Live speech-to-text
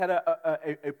had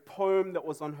a poem that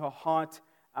was on her heart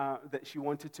that she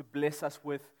wanted to bless us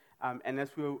with. And as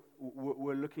we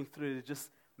were looking through it just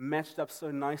matched up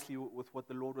so nicely with what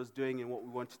the Lord was doing and what we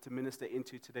wanted to minister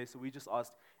into today. So we just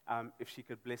asked if she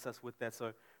could bless us with that.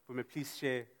 So, Fumi, please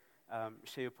share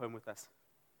your poem with us.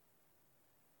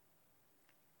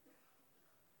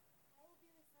 I will be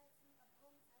reciting a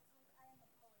poem titled I Am a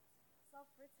Poet,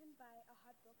 self-written by a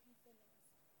heartbroken feminist.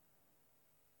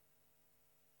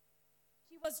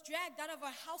 She was dragged out of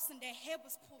her house and her hair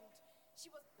was pulled. She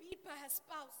was beat by her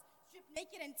spouse, stripped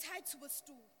naked and tied to a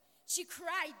stool. She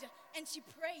cried and she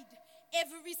prayed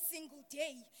every single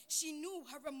day. She knew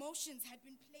her emotions had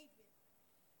been played with.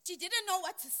 She didn't know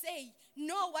what to say,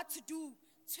 nor what to do.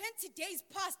 20 days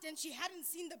passed and she hadn't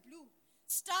seen the blue.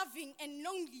 Starving and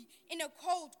lonely in a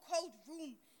cold, cold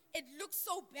room. It looked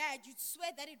so bad you'd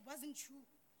swear that it wasn't true.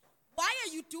 Why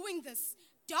are you doing this?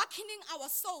 Darkening our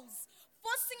souls,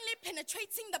 forcibly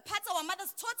penetrating the parts our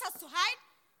mothers taught us to hide?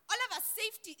 All of our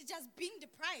safety is just being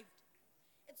deprived.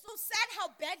 It's so sad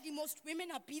how badly most women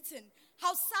are beaten,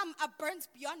 how some are burnt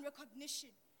beyond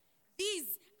recognition.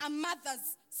 These are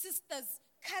mothers, sisters,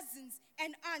 cousins,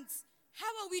 and aunts. How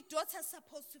are we daughters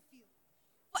supposed to feel?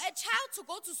 For a child to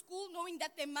go to school knowing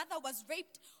that their mother was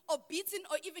raped or beaten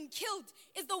or even killed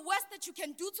is the worst that you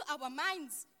can do to our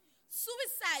minds.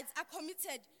 Suicides are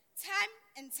committed time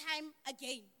and time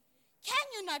again. Can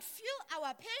you not feel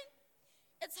our pain?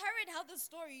 It's horrid how this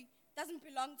story doesn't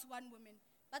belong to one woman,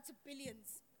 but to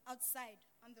billions outside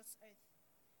on this earth.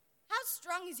 How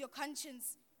strong is your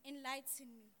conscience? Enlighten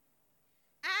me.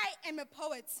 I am a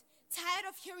poet, tired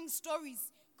of hearing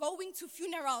stories, going to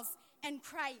funerals and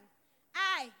crying.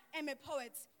 I am a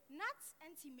poet, not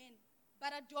anti-men,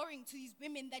 but adoring to these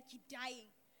women that keep dying.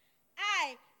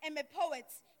 I am a poet,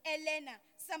 Elena,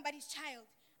 somebody's child.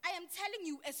 I am telling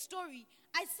you a story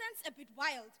I sense a bit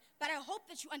wild, but I hope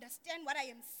that you understand what I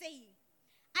am saying.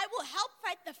 I will help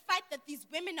fight the fight that these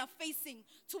women are facing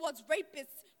towards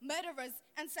rapists, murderers,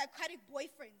 and psychotic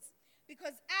boyfriends.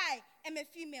 Because I am a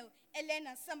female,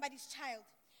 Elena, somebody's child.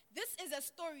 This is a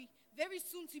story very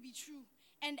soon to be true,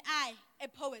 and I, a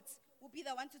poet, will be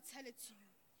the one to tell it to you.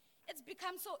 It's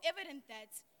become so evident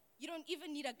that you don't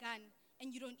even need a gun,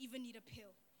 and you don't even need a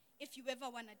pill. If you ever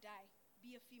want to die,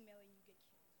 be a female and you get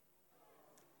killed.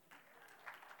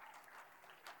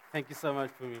 Thank you so much,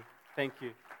 Fumi. Thank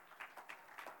you.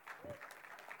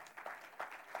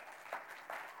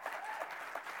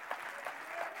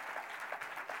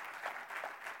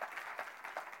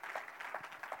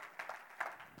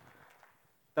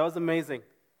 That was amazing.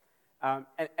 And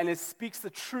it speaks the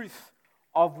truth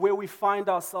of where we find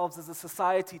ourselves as a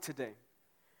society today.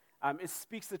 It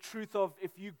speaks the truth of,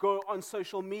 if you go on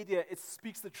social media, it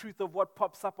speaks the truth of what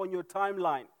pops up on your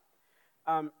timeline.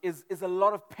 Is a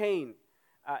lot of pain.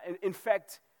 In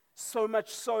fact, so much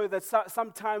so that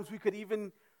sometimes we could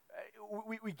even,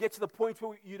 we get to the point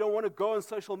where you don't want to go on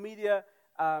social media.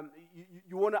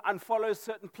 You want to unfollow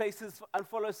certain places,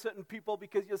 unfollow certain people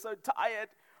because you're so tired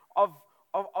of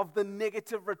the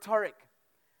negative rhetoric.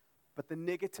 But the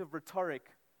negative rhetoric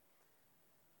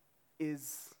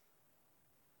is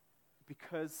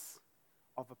because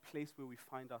of a place where we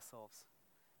find ourselves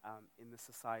in the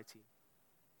society.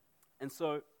 And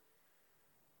so,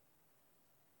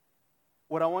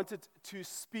 what I wanted to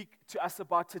speak to us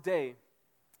about today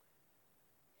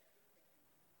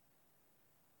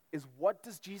is, what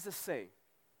does Jesus say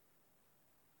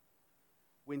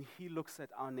when he looks at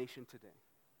our nation today?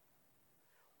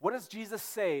 What does Jesus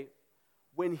say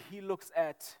when he looks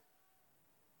at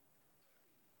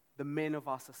the men of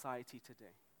our society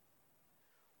today?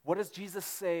 What does Jesus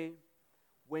say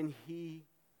when he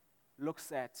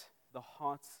looks at the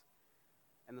hearts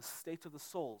and the state of the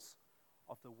souls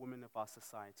of the women of our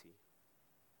society?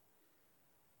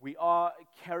 We are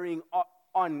carrying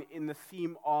on in the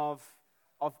theme of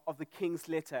the King's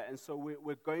letter, and so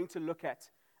we're going to look at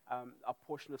a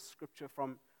portion of scripture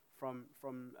from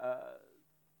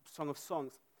Song of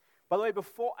Songs. By the way,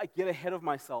 before I get ahead of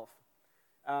myself,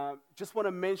 just want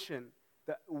to mention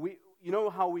that you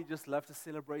know how we just love to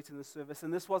celebrate in the service,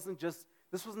 and this wasn't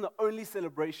the only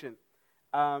celebration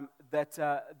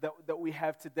that we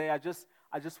have today. I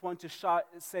just want to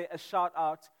say a shout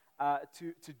out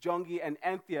to Jongi and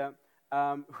Anthea,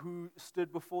 who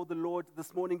stood before the Lord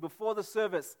this morning before the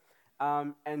service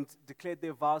and declared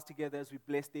their vows together as we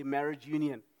blessed their marriage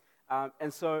union.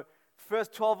 And so,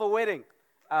 first 12 a wedding.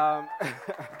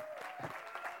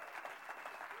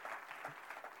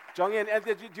 Jongi and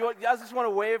Anthea, do you guys just want to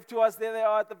wave to us? There they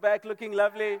are at the back, looking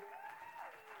lovely.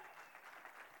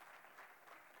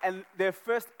 And their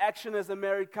first action as a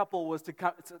married couple was to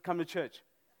come to church.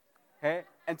 Okay?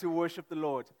 and to worship the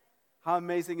Lord. How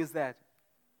amazing is that?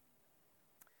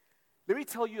 Let me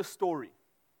tell you a story,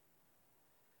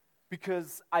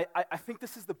 because I think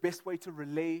this is the best way to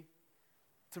relay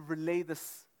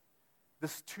this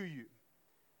to you.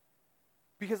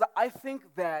 Because I think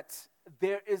that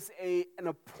there is an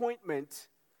appointment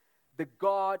that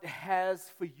God has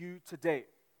for you today.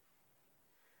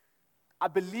 I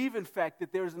believe, in fact,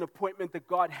 that there is an appointment that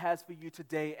God has for you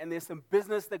today, and there's some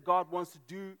business that God wants to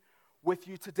do with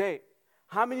you today.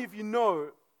 How many of you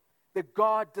know that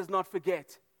God does not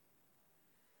forget?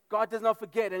 God does not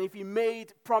forget, and if He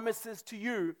made promises to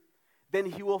you, then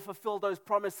He will fulfill those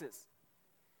promises.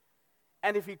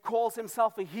 And if He calls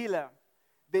Himself a healer,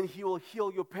 then He will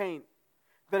heal your pain.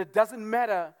 That it doesn't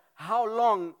matter how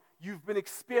long you've been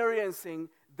experiencing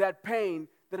that pain,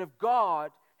 that if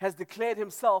God has declared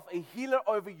Himself a healer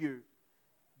over you,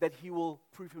 that He will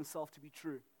prove Himself to be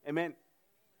true. Amen.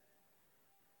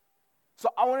 So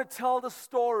I want to tell the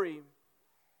story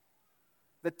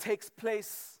that takes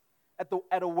place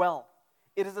at a well.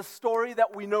 It is a story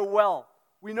that we know well.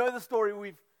 We know the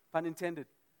story, pun intended.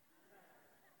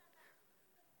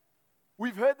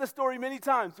 We've heard the story many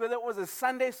times, whether it was a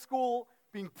Sunday school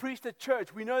being preached at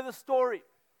church. We know the story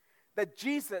that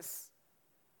Jesus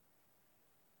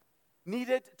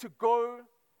needed to go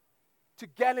to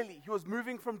Galilee. He was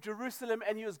moving from Jerusalem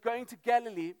and He was going to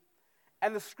Galilee.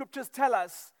 And the scriptures tell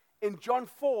us in John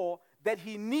 4 that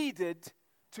He needed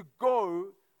to go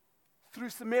through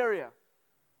Samaria,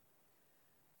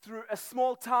 through a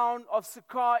small town of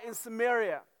Sychar in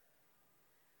Samaria.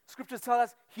 Scriptures tell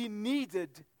us He needed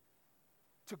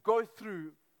to go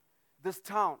through this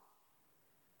town.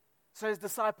 So His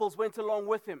disciples went along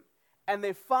with Him, and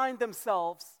they find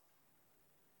themselves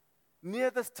near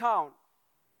this town.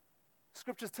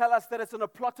 Scriptures tell us that it's on a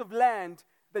plot of land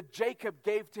that Jacob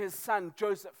gave to his son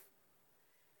Joseph,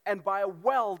 and by a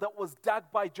well that was dug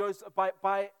by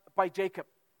Jacob.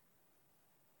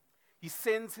 He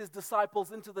sends his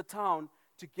disciples into the town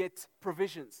to get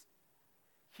provisions.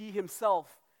 He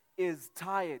himself is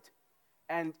tired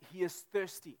and he is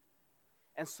thirsty.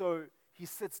 And so he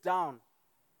sits down,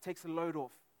 takes a load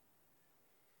off.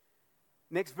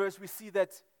 Next verse, we see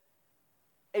that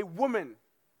a woman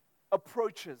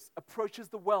approaches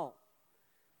the well.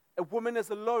 A woman is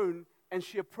alone and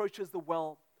she approaches the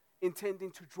well,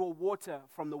 intending to draw water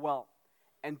from the well.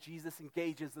 And Jesus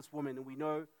engages this woman, and we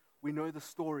know the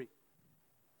story.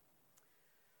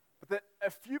 But there are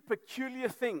a few peculiar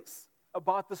things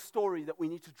about the story that we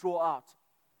need to draw out.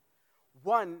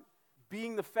 One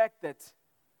being the fact that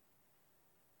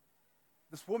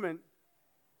this woman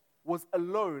was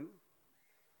alone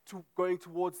going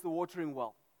towards the watering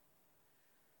well.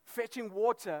 Fetching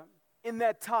water in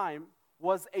that time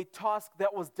was a task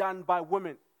that was done by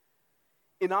women.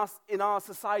 In our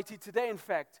society today, in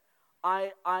fact,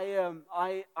 I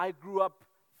grew up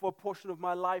for a portion of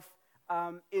my life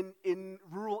in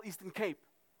rural Eastern Cape.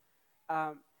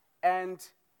 And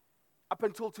up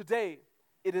until today,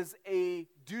 it is a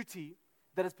duty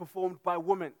that is performed by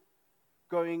women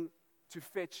going to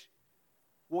fetch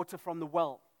water from the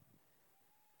well.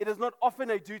 It is not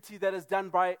often a duty that is done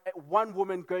by one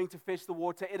woman going to fetch the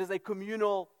water. It is a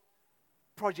communal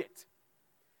project.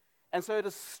 And so it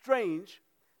is strange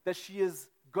that she is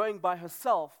going by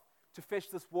herself to fetch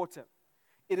this water.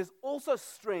 It is also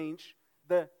strange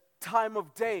the time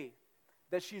of day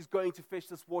that she's going to fetch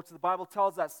this water. The Bible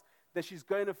tells us that she's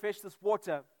going to fetch this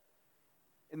water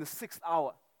in the 6th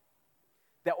hour.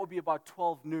 That would be about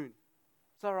 12 noon.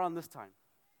 So around this time.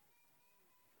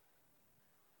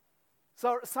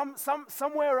 So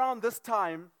somewhere around this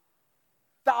time,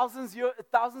 thousands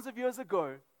of years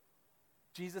ago,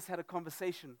 Jesus had a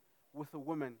conversation with a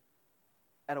woman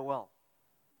at a well.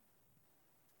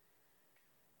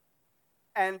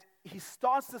 And he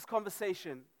starts this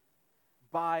conversation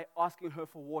by asking her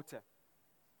for water.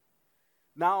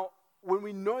 Now, when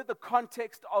we know the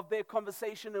context of their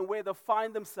conversation and where they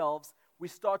find themselves, we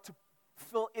start to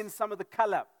fill in some of the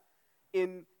color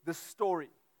in the story.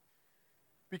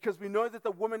 Because we know that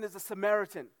the woman is a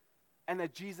Samaritan and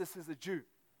that Jesus is a Jew.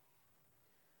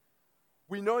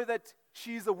 We know that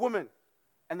she's a woman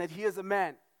and that he is a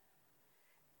man.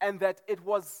 And that it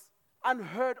was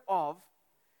unheard of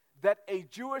that a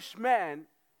Jewish man,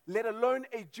 let alone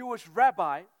a Jewish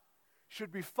rabbi,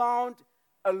 should be found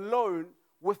alone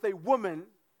with a woman,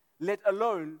 let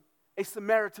alone a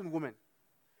Samaritan woman.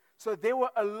 So there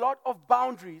were a lot of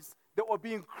boundaries that were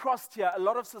being crossed here, a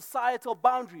lot of societal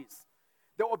boundaries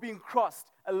that were being crossed,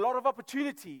 a lot of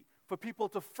opportunity for people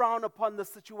to frown upon the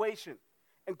situation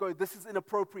and go, this is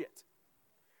inappropriate.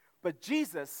 But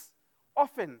Jesus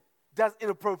often does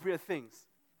inappropriate things.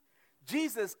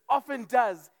 Jesus often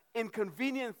does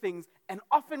inconvenient things and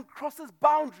often crosses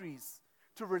boundaries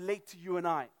to relate to you and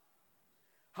I.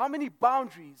 How many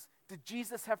boundaries did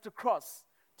Jesus have to cross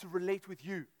to relate with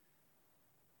you,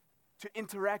 to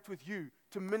interact with you,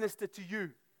 to minister to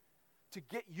you, to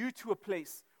get you to a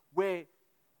place where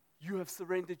you have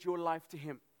surrendered your life to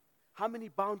Him? How many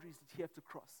boundaries did He have to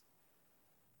cross?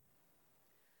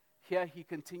 Here He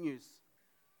continues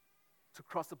to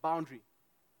cross a boundary.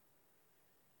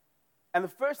 And the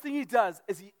first thing He does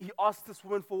is he asks this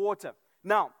woman for water.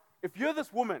 Now, if you're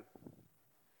this woman,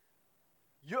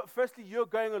 you're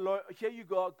going alone. Here you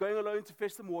go, going alone to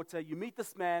fetch some water. You meet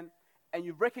this man, and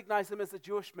you recognize him as a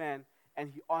Jewish man, and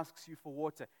he asks you for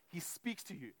water. He speaks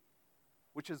to you,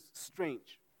 which is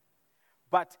strange.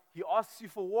 But he asks you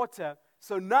for water,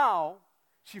 so now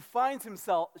she finds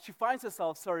herself,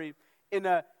 in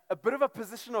a bit of a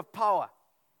position of power.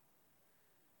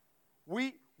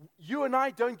 You and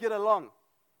I don't get along.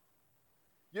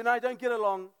 You and I don't get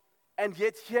along, and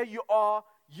yet here you are.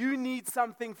 You need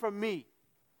something from me.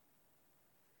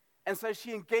 And so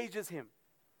she engages him.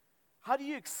 How do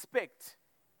you expect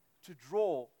to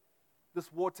draw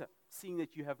this water, seeing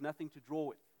that you have nothing to draw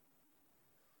with?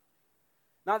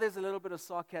 Now there's a little bit of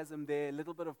sarcasm there, a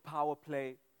little bit of power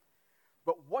play.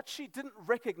 But what she didn't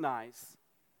recognize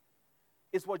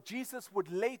is what Jesus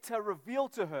would later reveal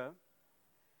to her,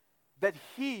 that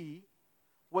He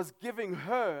was giving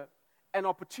her an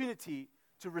opportunity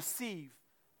to receive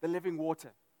the living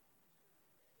water.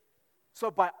 So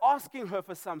by asking her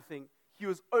for something, He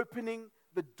was opening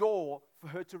the door for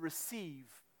her to receive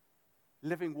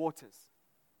living waters.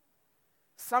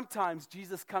 Sometimes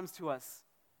Jesus comes to us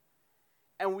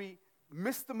and we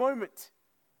miss the moment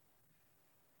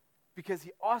because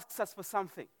He asks us for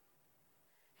something.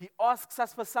 He asks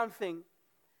us for something,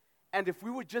 and if we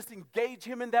would just engage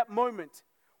Him in that moment,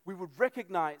 we would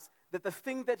recognize that the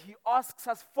thing that He asks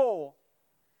us for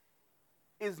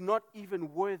is not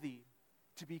even worthy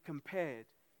to be compared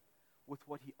with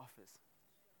what He offers.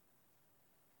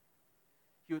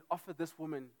 He would offer this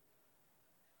woman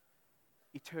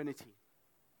eternity.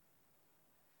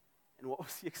 And what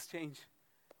was the exchange?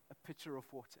 A pitcher of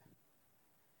water.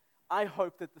 I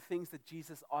hope that the things that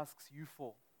Jesus asks you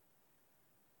for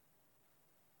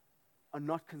are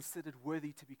not considered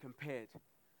worthy to be compared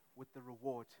with the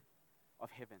reward of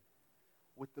heaven,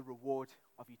 with the reward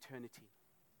of eternity.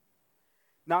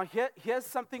 Now, here's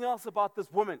something else about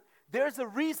this woman. There's a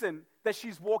reason that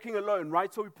she's walking alone,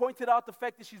 right? So we pointed out the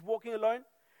fact that she's walking alone.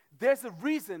 There's a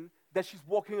reason that she's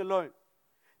walking alone.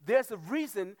 There's a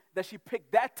reason that she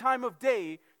picked that time of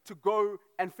day to go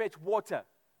and fetch water.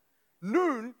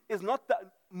 Noon is not the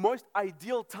most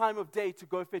ideal time of day to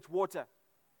go fetch water.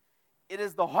 It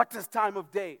is the hottest time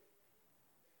of day.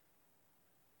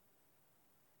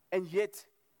 And yet,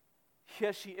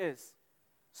 here she is.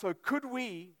 So could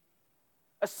we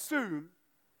assume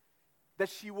that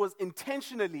she was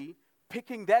intentionally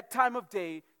picking that time of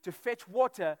day to fetch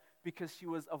water because she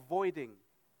was avoiding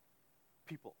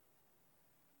people?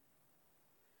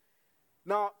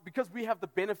 Now, because we have the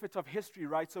benefit of history,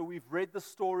 right? So we've read the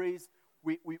stories,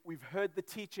 we've heard the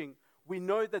teaching. We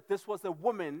know that this was a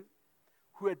woman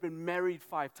who had been married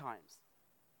 5 times.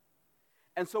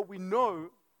 And so we know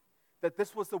that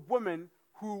this was a woman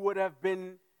who would have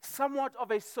been somewhat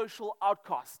of a social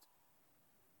outcast.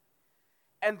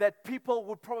 And that people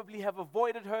would probably have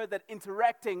avoided her, that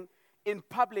interacting in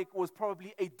public was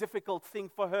probably a difficult thing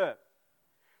for her.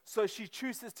 So she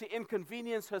chooses to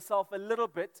inconvenience herself a little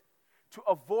bit to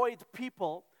avoid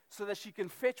people so that she can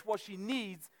fetch what she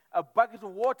needs, a bucket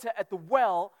of water at the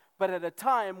well, but at a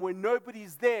time when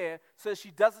nobody's there, so she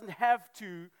doesn't have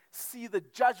to see the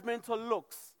judgmental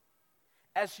looks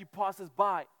as she passes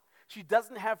by. She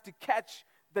doesn't have to catch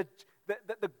the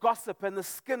gossip and the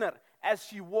skinner as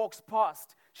she walks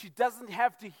past. She doesn't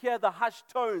have to hear the hushed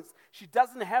tones. She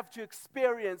doesn't have to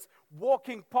experience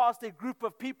walking past a group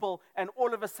of people and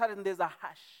all of a sudden there's a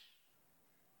hush.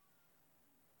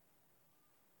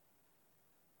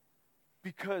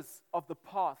 Because of the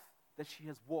path that she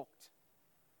has walked.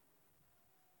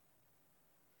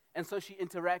 And so she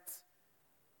interacts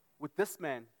with this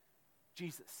man,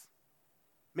 Jesus.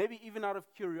 Maybe even out of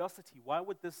curiosity, why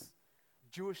would this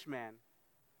Jewish man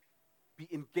be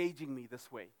engaging me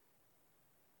this way?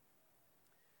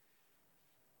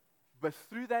 But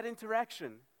through that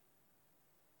interaction,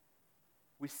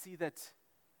 we see that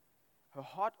her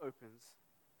heart opens,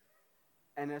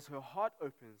 and as her heart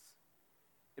opens,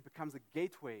 it becomes a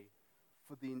gateway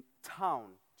for the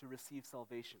town to receive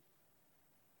salvation.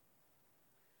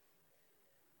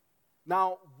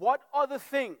 Now, what are the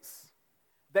things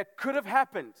that could have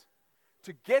happened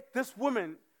to get this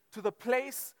woman to the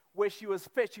place where she was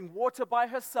fetching water by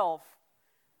herself,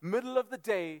 middle of the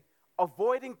day,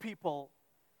 avoiding people,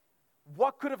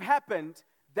 what could have happened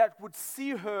that would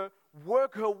see her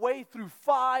work her way through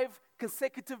 5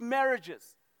 consecutive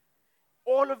marriages,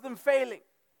 all of them failing?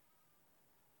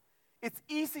 It's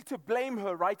easy to blame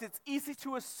her, right? It's easy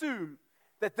to assume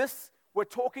that we're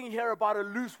talking here about a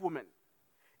loose woman.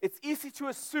 It's easy to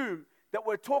assume that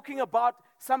we're talking about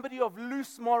somebody of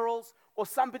loose morals or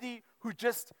somebody who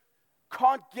just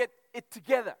can't get it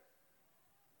together.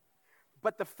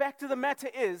 But the fact of the matter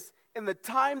is, in the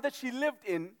time that she lived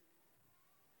in,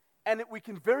 and we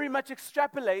can very much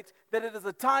extrapolate that it is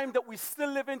a time that we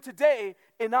still live in today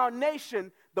in our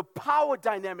nation, the power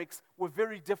dynamics were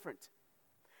very different.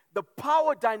 The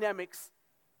power dynamics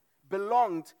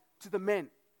belonged to the men.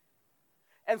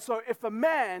 And so if a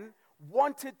man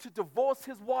wanted to divorce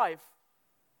his wife,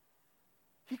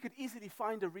 he could easily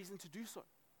find a reason to do so.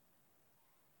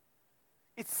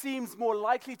 It seems more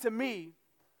likely to me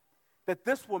that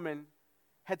this woman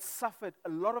had suffered a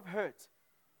lot of hurt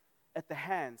at the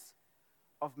hands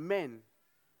of men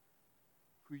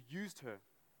who used her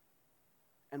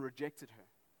and rejected her,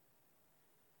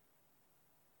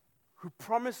 who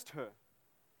promised her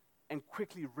and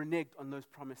quickly reneged on those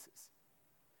promises.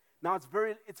 Now, it's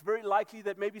very likely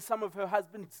that maybe some of her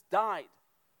husbands died,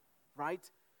 right?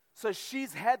 So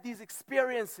she's had these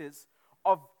experiences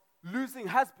of losing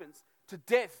husbands to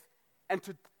death and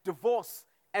to divorce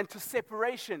and to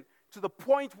separation, to the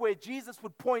point where Jesus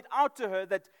would point out to her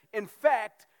that, in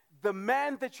fact, the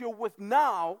man that you're with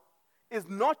now is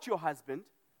not your husband.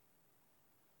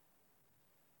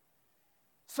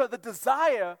 So the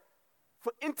desire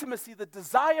for intimacy, the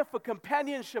desire for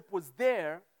companionship was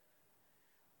there,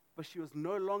 but she was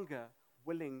no longer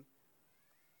willing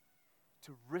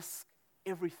to risk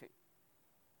everything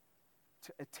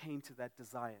to attain to that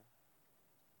desire.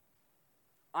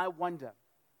 I wonder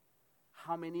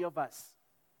how many of us,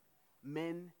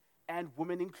 men and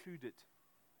women included,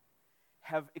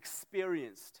 have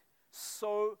experienced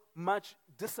so much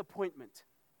disappointment,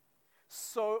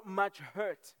 so much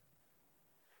hurt,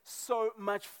 so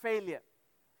much failure,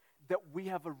 that we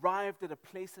have arrived at a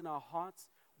place in our hearts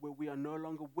where we are no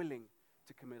longer willing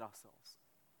to commit ourselves.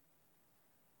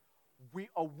 We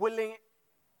are willing,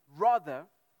 rather,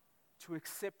 to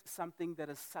accept something that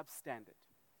is substandard.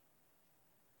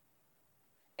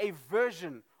 A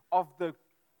version of the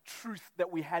truth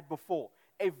that we had before.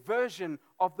 A version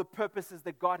of the purposes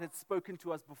that God had spoken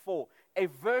to us before. A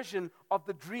version of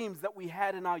the dreams that we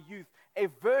had in our youth. A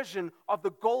version of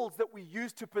the goals that we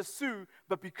used to pursue,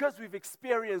 but because we've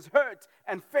experienced hurt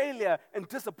and failure and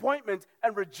disappointment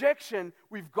and rejection,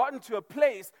 we've gotten to a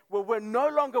place where we're no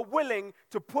longer willing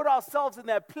to put ourselves in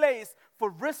that place for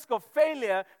risk of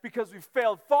failure because we've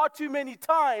failed far too many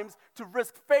times to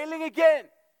risk failing again.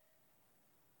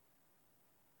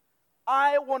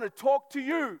 I want to talk to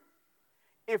you.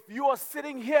 If you are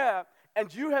sitting here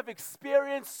and you have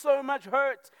experienced so much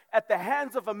hurt at the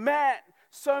hands of a man,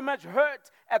 so much hurt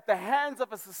at the hands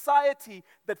of a society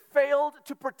that failed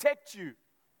to protect you,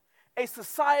 a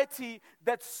society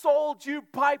that sold you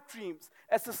pipe dreams,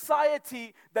 a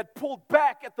society that pulled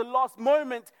back at the last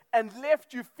moment and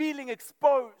left you feeling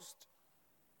exposed,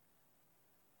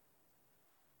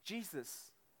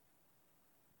 Jesus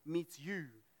meets you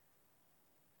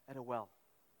at a well.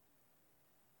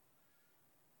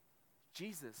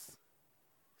 Jesus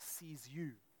sees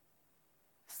you,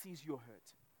 sees your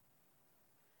hurt.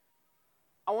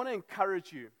 I want to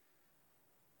encourage you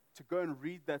to go and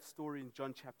read that story in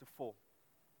John chapter 4.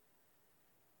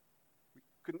 We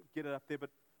couldn't get it up there, but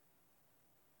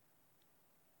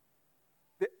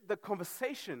the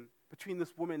conversation between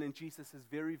this woman and Jesus is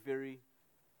very, very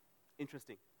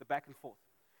interesting, the back and forth.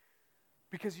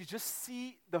 Because you just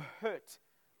see the hurt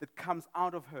that comes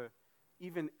out of her,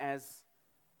 even as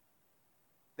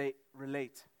they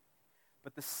relate.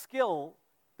 But the skill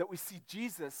that we see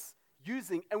Jesus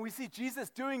using, and we see Jesus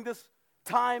doing this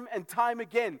time and time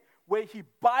again, where he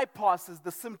bypasses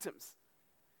the symptoms.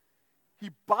 He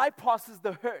bypasses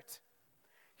the hurt.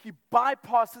 He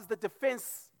bypasses the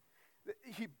defense.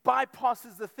 He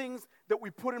bypasses the things that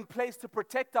we put in place to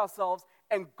protect ourselves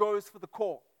and goes for the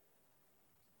core.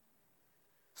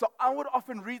 So I would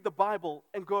often read the Bible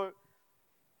and go,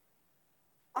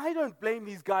 I don't blame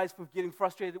these guys for getting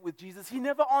frustrated with Jesus. He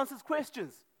never answers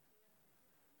questions.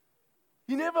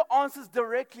 He never answers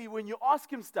directly when you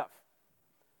ask him stuff.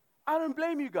 I don't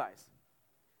blame you guys.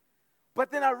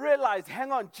 But then I realized,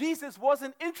 hang on, Jesus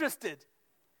wasn't interested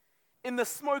in the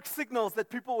smoke signals that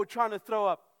people were trying to throw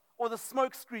up, or the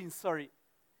smoke screens, sorry.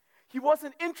 He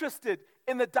wasn't interested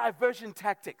in the diversion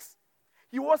tactics.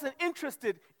 He wasn't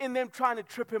interested in them trying to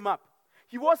trip him up.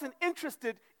 He wasn't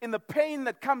interested in the pain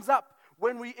that comes up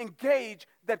when we engage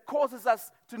that causes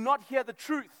us to not hear the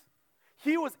truth.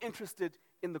 He was interested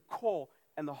in the core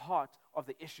and the heart of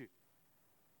the issue.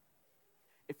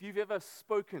 If you've ever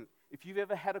spoken, if you've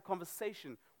ever had a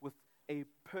conversation with a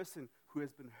person who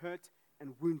has been hurt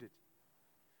and wounded,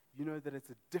 you know that it's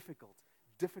a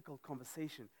difficult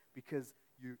conversation because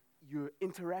you're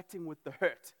interacting with the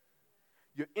hurt.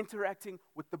 You're interacting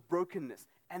with the brokenness.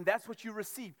 And that's what you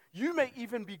receive. You may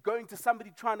even be going to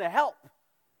somebody trying to help.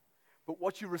 But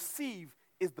what you receive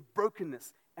is the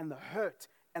brokenness and the hurt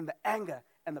and the anger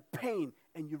and the pain.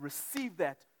 And you receive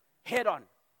that head on.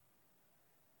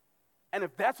 And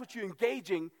if that's what you're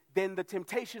engaging, then the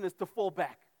temptation is to fall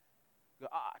back. You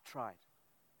go, I tried.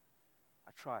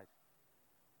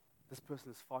 This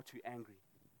person is far too angry.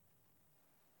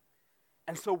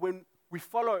 And so when we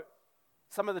follow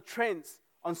some of the trends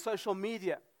on social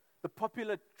media, the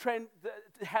popular trend,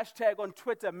 the hashtag on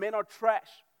Twitter, men are trash,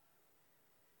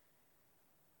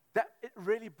 that it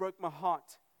really broke my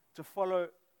heart to follow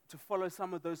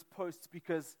some of those posts,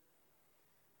 because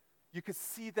you could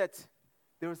see that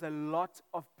there was a lot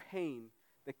of pain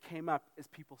that came up as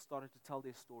people started to tell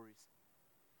their stories.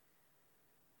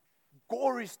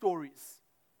 Gory stories.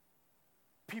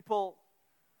 People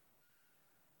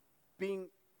being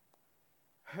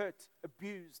hurt,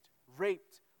 abused,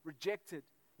 raped, rejected,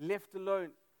 left alone.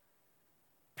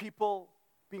 People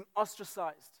being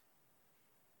ostracized.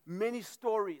 Many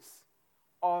stories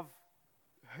of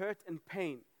hurt and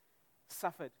pain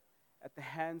suffered at the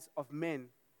hands of men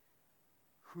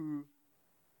who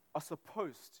are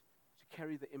supposed to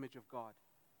carry the image of God.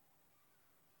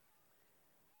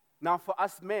 Now, for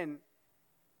us men,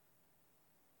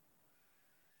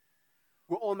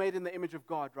 we're all made in the image of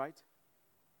God, right?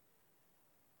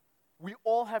 We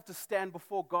all have to stand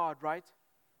before God, right?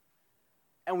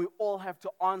 And we all have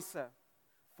to answer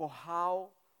for how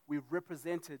we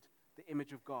represented the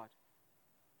image of God.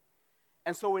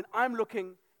 And so when I'm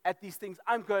looking at these things,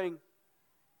 I'm going,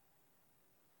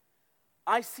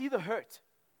 I see the hurt.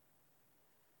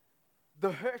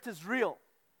 The hurt is real.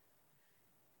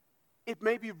 It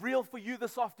may be real for you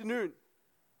this afternoon.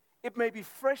 It may be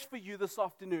fresh for you this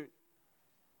afternoon.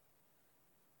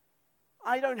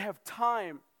 I don't have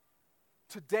time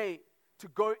today to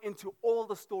go into all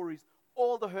the stories,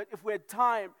 all the hurt. If we had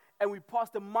time and we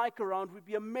passed the mic around, we'd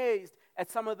be amazed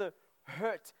at some of the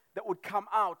hurt that would come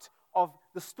out of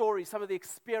the stories, some of the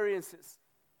experiences.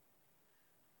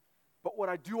 But what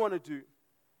I do want to do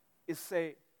is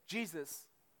say, Jesus,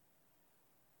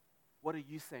 what are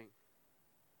you saying?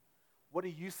 What are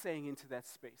you saying into that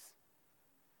space?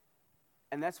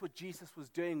 And that's what Jesus was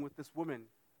doing with this woman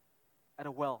at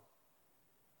a well,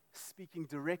 speaking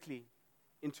directly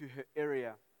into her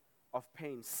area of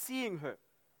pain, seeing her,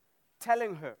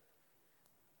 telling her,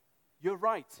 you're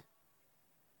right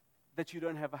that you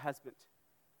don't have a husband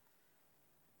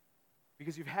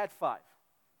because you've had 5,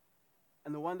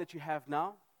 and the one that you have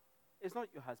now is not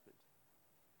your husband.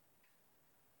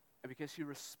 And because she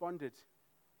responded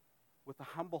with a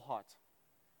humble heart,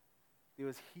 there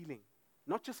was healing,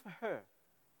 not just for her,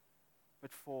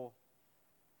 but for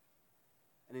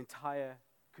an entire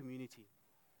community.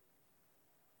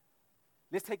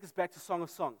 Let's take this back to Song of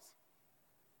Songs.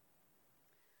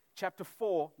 Chapter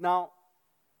 4. Now,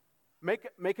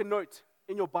 make a note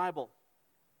in your Bible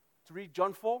to read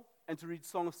John 4 and to read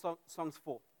Song of Songs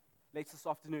 4 later this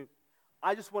afternoon.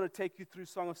 I just want to take you through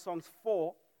Song of Songs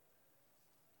 4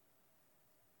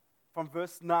 from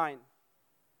verse 9.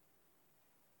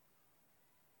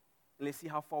 And let's see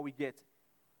how far we get.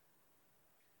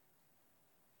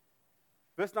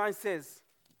 Verse 9 says,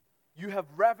 you have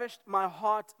ravished my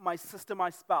heart, my sister, my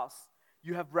spouse.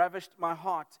 You have ravished my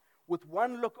heart with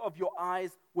one look of your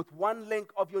eyes, with one link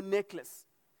of your necklace.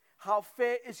 How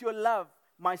fair is your love,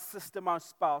 my sister, my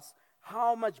spouse.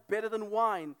 How much better than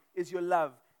wine is your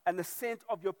love, and the scent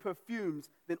of your perfumes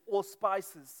than all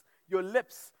spices. Your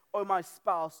lips, O my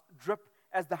spouse, drip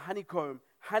as the honeycomb.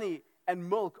 Honey and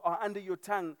milk are under your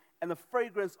tongue, and the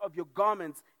fragrance of your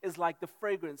garments is like the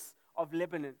fragrance of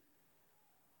Lebanon.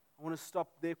 I want to stop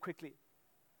there quickly.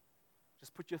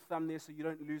 Just put your thumb there so you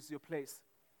don't lose your place.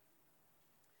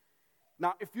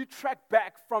 Now, if you track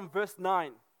back from verse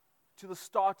 9 to the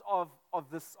start of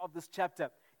this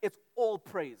chapter, it's all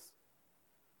praise.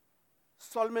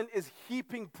 Solomon is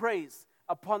heaping praise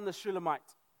upon the Shulamite.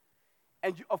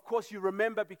 And of course, you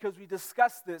remember, because we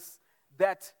discussed this,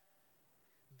 that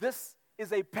this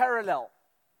is a parallel,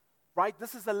 right?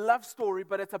 This is a love story,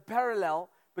 but it's a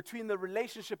parallel between the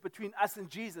relationship between us and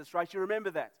Jesus, right? You remember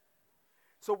that?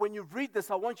 So when you read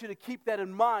this, I want you to keep that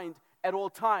in mind at all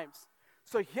times.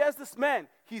 So here's this man.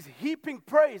 He's heaping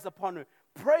praise upon her,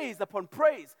 praise upon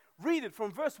praise. Read it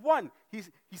from verse 1.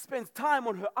 He spends time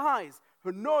on her eyes,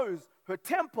 her nose, her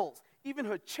temples, even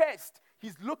her chest.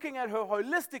 He's looking at her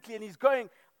holistically and he's going,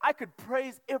 I could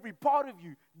praise every part of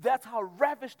you. That's how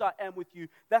ravished I am with you.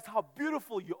 That's how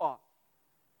beautiful you are.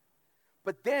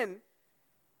 But then,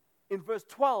 in verse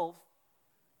 12,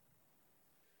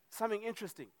 something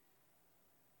interesting.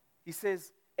 He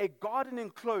says, a garden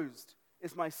enclosed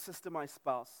is my sister, my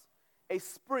spouse. A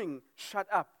spring shut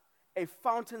up, a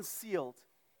fountain sealed.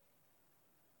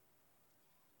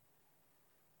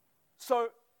 So,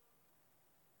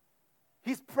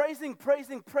 he's praising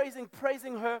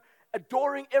her,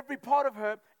 adoring every part of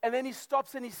her, and then he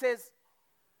stops and he says,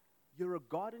 you're a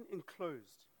garden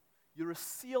enclosed. You're a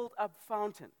sealed up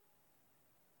fountain.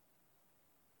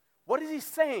 What is he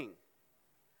saying?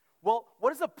 Well,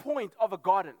 what is the point of a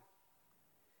garden?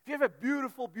 If you have a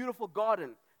beautiful, beautiful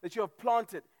garden that you have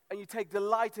planted and you take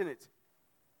delight in it,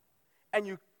 and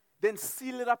you then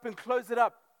seal it up and close it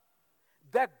up,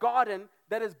 that garden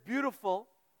that is beautiful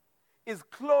is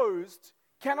closed,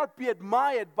 cannot be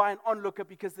admired by an onlooker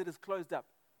because it is closed up.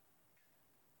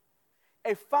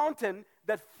 A fountain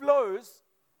that flows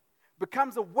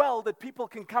becomes a well that people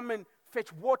can come and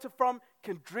fetch water from,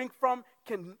 can drink from,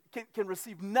 can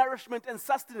receive nourishment and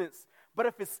sustenance. But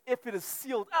if it is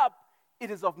sealed up, it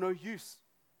is of no use.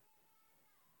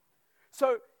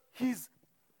 So he's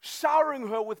showering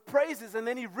her with praises, and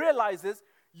then he realizes,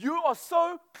 you are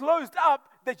so closed up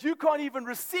that you can't even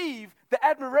receive the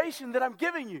admiration that I'm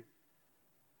giving you.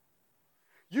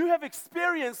 You have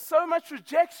experienced so much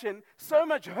rejection, so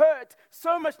much hurt,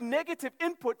 so much negative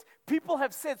input. People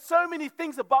have said so many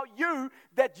things about you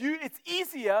that it's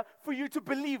easier for you to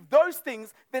believe those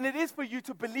things than it is for you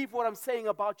to believe what I'm saying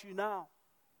about you now.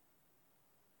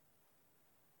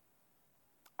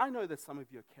 I know that some of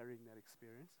you are carrying that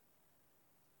experience.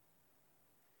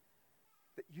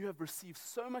 That you have received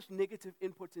so much negative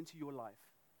input into your life.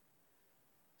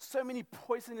 So many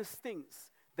poisonous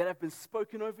things that have been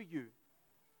spoken over you.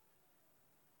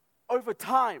 Over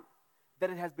time, that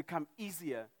it has become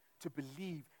easier to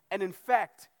believe and, in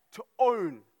fact, to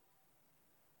own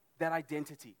that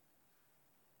identity.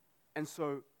 And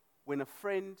so, when a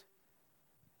friend,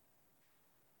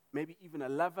 maybe even a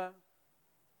lover,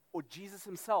 or Jesus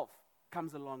himself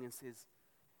comes along and says,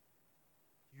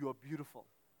 you are beautiful,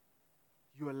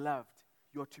 you are loved,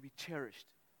 you are to be cherished,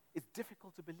 it's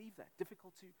difficult to believe that,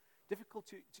 difficult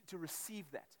to receive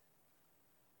that.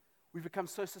 We've become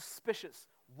so suspicious.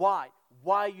 Why?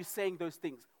 Why are you saying those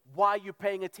things? Why are you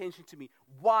paying attention to me?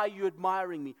 Why are you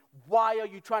admiring me? Why are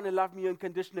you trying to love me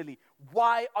unconditionally?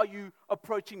 Why are you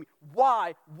approaching me?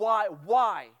 Why?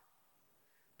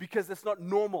 Because it's not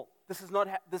normal.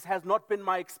 This has not been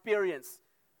my experience.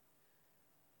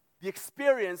 The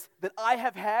experience that I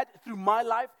have had through my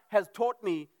life has taught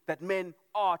me that men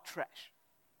are trash.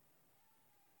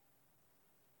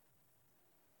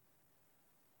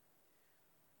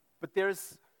 But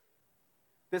there's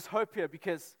hope here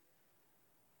because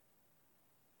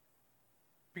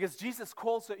Jesus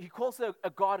calls her a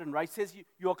garden, right? He says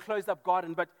you're a closed up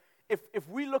garden. But if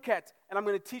we look at, and I'm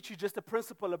going to teach you just a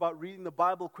principle about reading the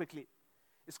Bible quickly.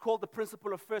 It's called the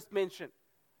principle of first mention.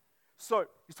 So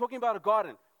he's talking about a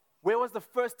garden. Where was the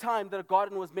first time that a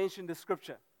garden was mentioned in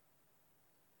Scripture?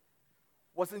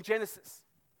 Was in Genesis.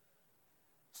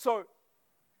 So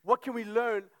what can we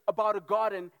learn about a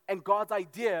garden and God's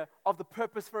idea of the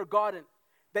purpose for a garden?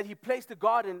 That he placed a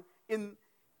garden in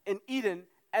Eden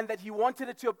and that he wanted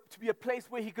it to be a place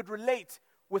where he could relate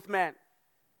with man.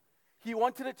 He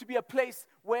wanted it to be a place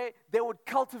where they would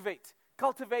cultivate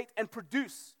and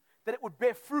produce, that it would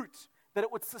bear fruit, that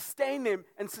it would sustain them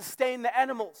and sustain the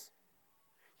animals.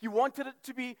 He wanted it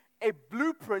to be a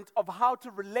blueprint of how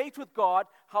to relate with God,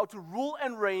 how to rule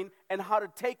and reign, and how to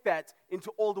take that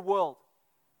into all the world.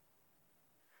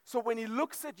 So when he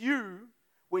looks at you,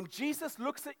 when Jesus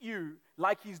looks at you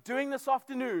like he's doing this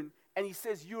afternoon, and he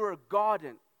says you're a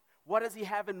garden, what does he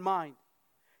have in mind?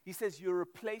 He says you're a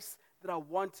place that I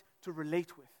want to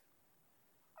relate with.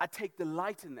 I take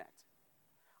delight in that.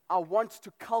 I want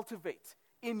to cultivate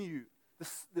in you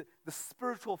the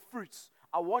spiritual fruits.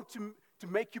 I want to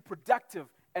make you productive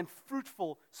and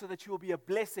fruitful so that you will be a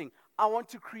blessing. I want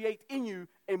to create in you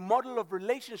a model of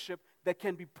relationship that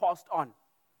can be passed on.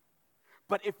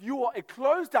 But if you are a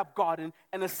closed up garden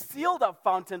and a sealed up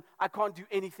fountain, I can't do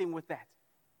anything with that.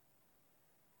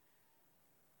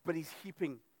 But he's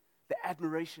heaping the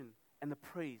admiration and the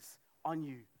praise on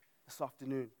you this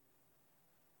afternoon.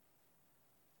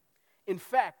 In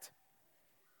fact,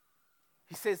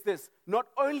 he says this, not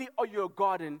only are you a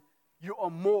garden, you are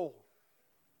more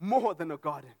more than a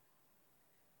garden.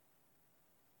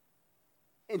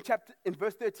 In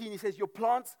verse 13, he says, your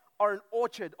plants are an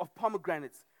orchard of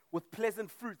pomegranates with pleasant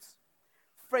fruits,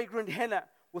 fragrant henna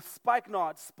with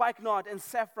spikenard and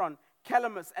saffron,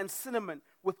 calamus and cinnamon,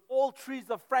 with all trees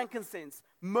of frankincense,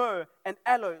 myrrh and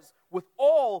aloes, with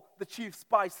all the chief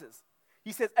spices.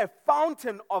 He says, a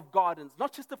fountain of gardens,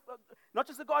 not just a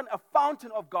garden, a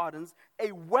fountain of gardens,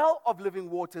 a well of living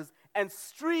waters, and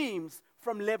streams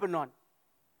from Lebanon.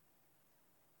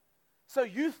 So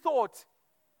you thought,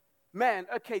 man,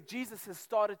 okay, Jesus has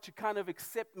started to kind of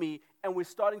accept me, and we're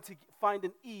starting to find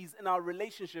an ease in our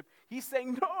relationship. He's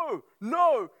saying,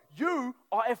 no, you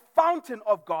are a fountain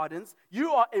of gardens.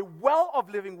 You are a well of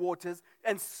living waters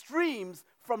and streams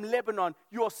from Lebanon.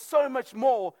 You are so much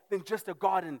more than just a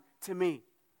garden to me.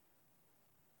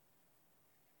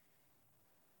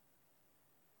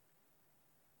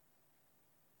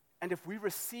 And if we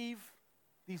receive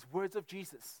these words of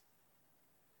Jesus,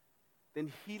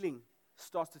 then healing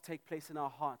starts to take place in our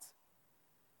hearts.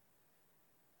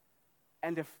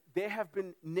 And if there have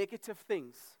been negative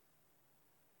things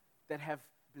that have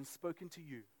been spoken to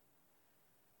you,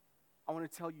 I want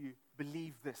to tell you,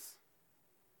 believe this.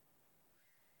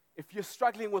 If you're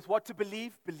struggling with what to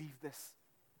believe this.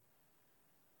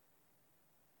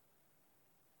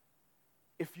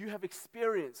 If you have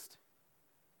experienced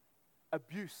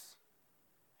abuse,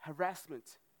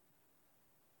 harassment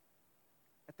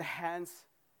at the hands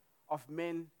of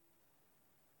men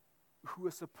who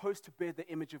are supposed to bear the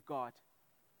image of God,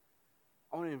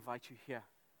 I want to invite you here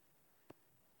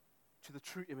to the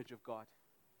true image of God.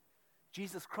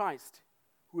 Jesus Christ,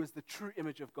 who is the true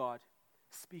image of God,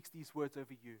 speaks these words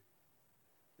over you,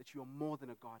 that you are more than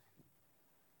a garden.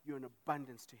 You're an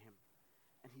abundance to him,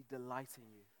 and he delights in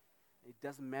you. It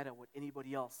doesn't matter what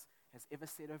anybody else has ever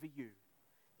said over you.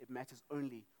 It matters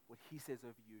only what he says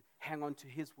over you. Hang on to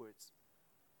his words.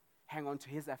 Hang on to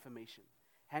his affirmation.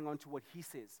 Hang on to what he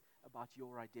says about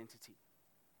your identity.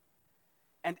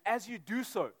 And as you do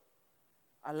so,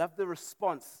 I love the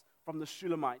response from the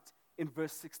Shulamite in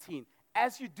verse 16.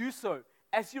 As you do so,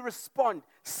 as you respond,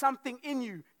 something in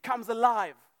you comes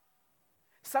alive.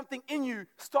 Something in you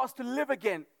starts to live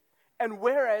again. And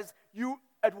whereas you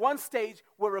at one stage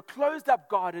were a closed up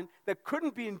garden that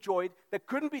couldn't be enjoyed, that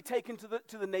couldn't be taken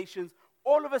to the nations,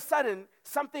 all of a sudden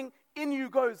something in you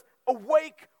goes,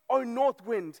 awake, O north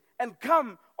wind, and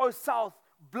come, O south,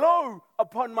 blow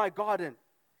upon my garden,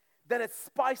 that its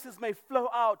spices may flow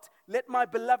out. Let my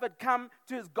beloved come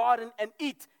to his garden and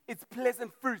eat its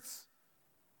pleasant fruits.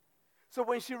 So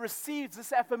when she receives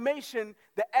this affirmation,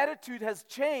 the attitude has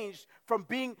changed from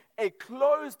being a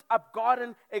closed up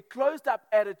garden, a closed up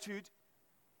attitude,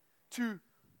 to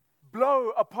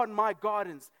blow upon my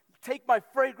gardens. Take my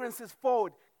fragrances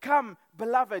forward. Come,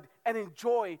 beloved, and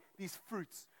enjoy these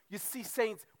fruits. You see,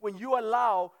 saints, when you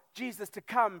allow Jesus to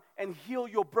come and heal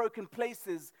your broken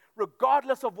places,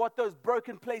 regardless of what those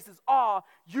broken places are,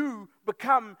 you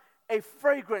become a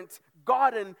fragrant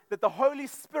garden that the Holy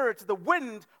Spirit, the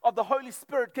wind of the Holy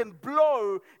Spirit, can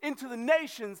blow into the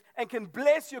nations and can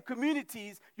bless your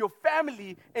communities, your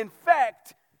family. In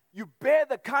fact, you bear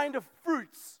the kind of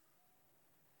fruits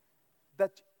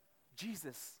that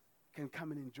Jesus can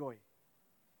come and enjoy.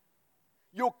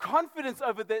 Your confidence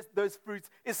over those fruits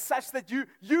is such that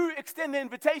you extend the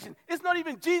invitation. It's not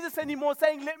even Jesus anymore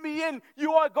saying, let me in.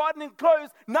 You are a garden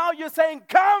enclosed. Now you're saying,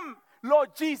 come,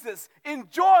 Lord Jesus,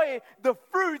 enjoy the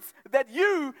fruits that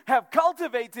you have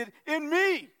cultivated in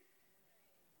me.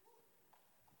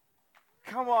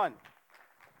 Come on.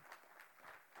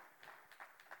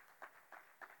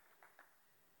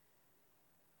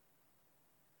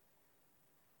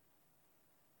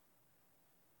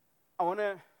 I want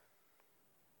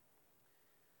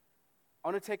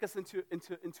to take us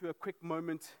into a quick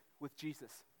moment with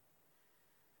Jesus.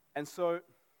 And so,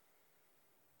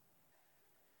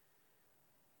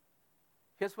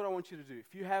 here's what I want you to do.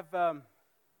 If you have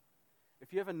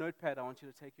a notepad, I want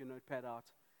you to take your notepad out.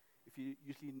 If you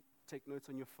usually take notes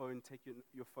on your phone, take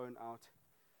your phone out.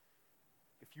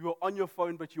 If you are on your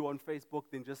phone but you're on Facebook,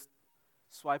 then just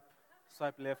swipe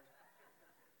left.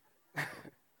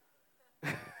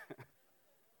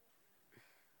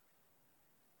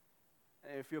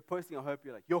 If you're posting, I hope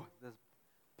you're like, there's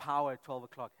power at 12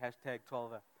 o'clock, hashtag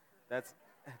 12.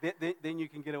 Then you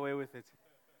can get away with it.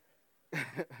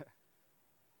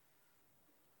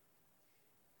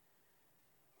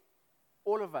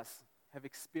 All of us have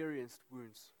experienced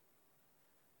wounds.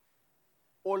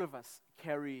 All of us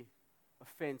carry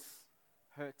offense,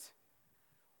 hurt.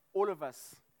 All of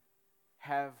us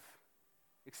have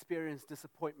experienced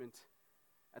disappointment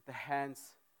at the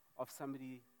hands of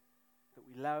somebody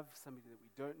that we love, somebody that we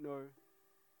don't know,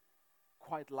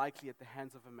 quite likely at the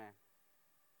hands of a man.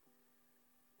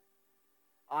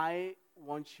 I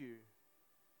want you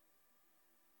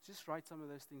to just write some of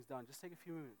those things down. Just take a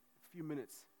few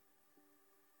minutes.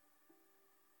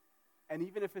 And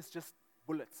even if it's just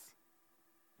bullets,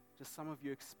 just some of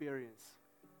your experience.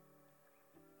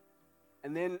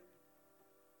 And then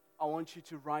I want you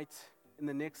to write in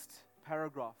the next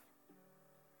paragraph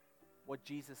what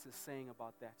Jesus is saying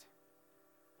about that.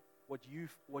 What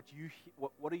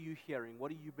are you hearing?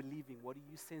 What are you believing? What are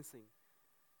you sensing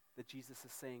that Jesus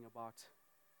is saying about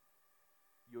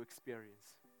your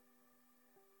experience?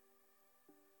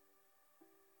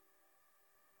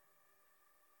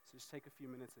 So just take a few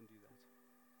minutes and do that.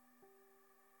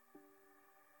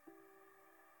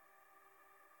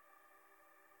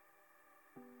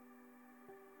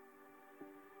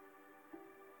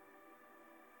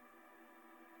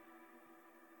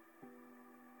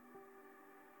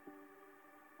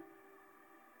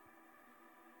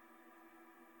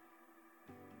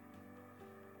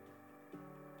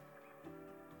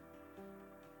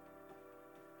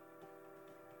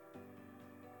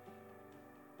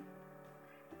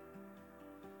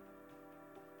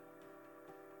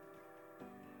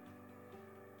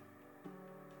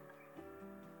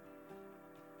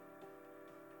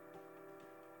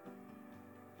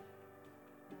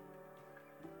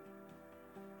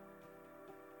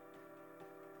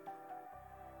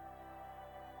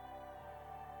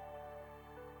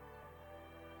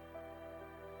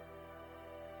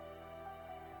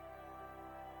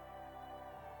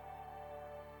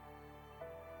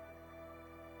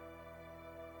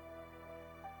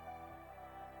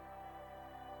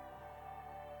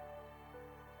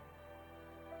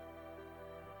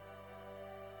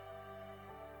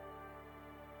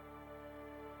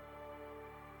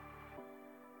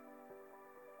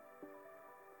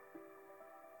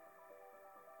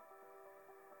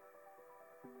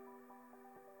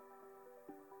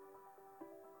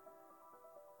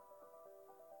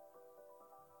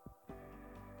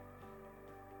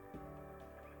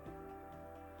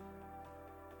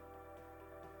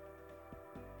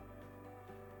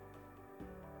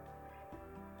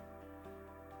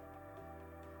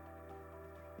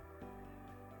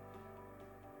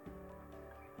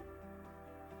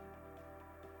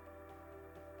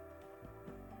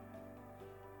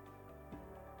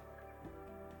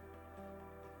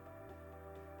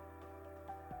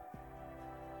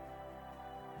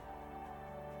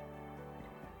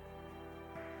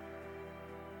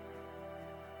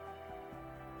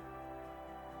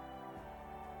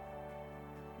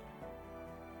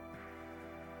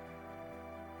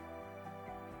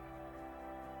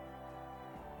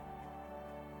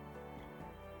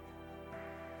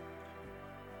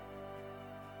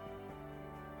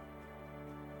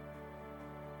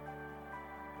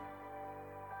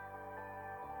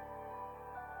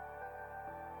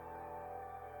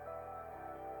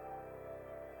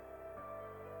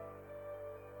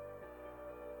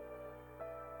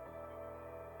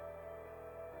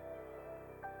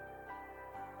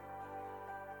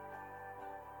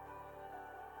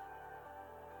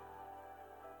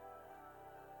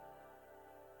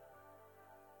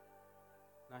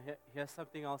 Now, here's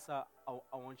something else I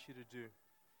want you to do.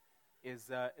 Is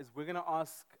we're going to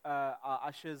ask our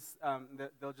ushers,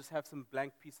 they'll just have some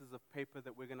blank pieces of paper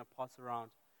that we're going to pass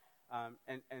around.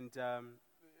 And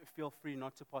feel free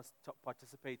not to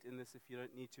participate in this if you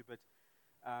don't need to. But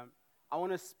I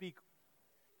want to speak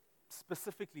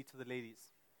specifically to the ladies.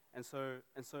 And so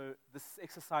this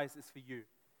exercise is for you.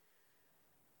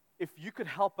 If you could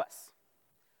help us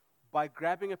by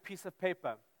grabbing a piece of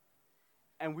paper,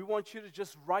 and we want you to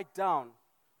just write down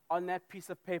on that piece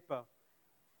of paper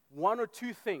one or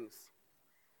two things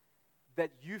that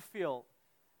you feel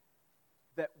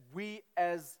that we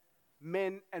as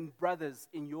men and brothers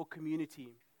in your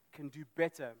community can do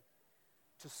better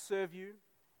to serve you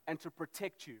and to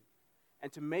protect you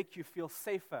and to make you feel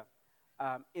safer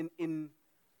in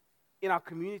our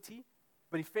community,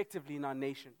 but effectively in our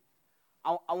nation.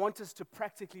 I want us to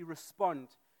practically respond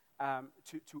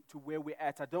to where we're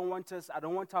at. I don't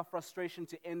want our frustration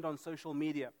to end on social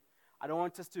media. I don't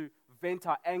want us to vent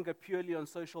our anger purely on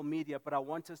social media, but I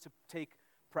want us to take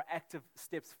proactive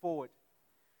steps forward.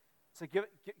 So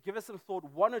give us some thought,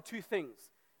 one or two things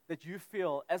that you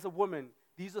feel as a woman,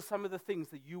 these are some of the things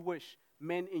that you wish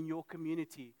men in your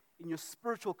community, in your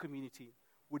spiritual community,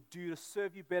 would do to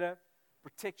serve you better,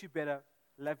 protect you better,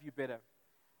 love you better.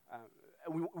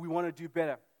 We want to do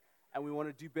better, and we want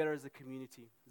to do better as a community.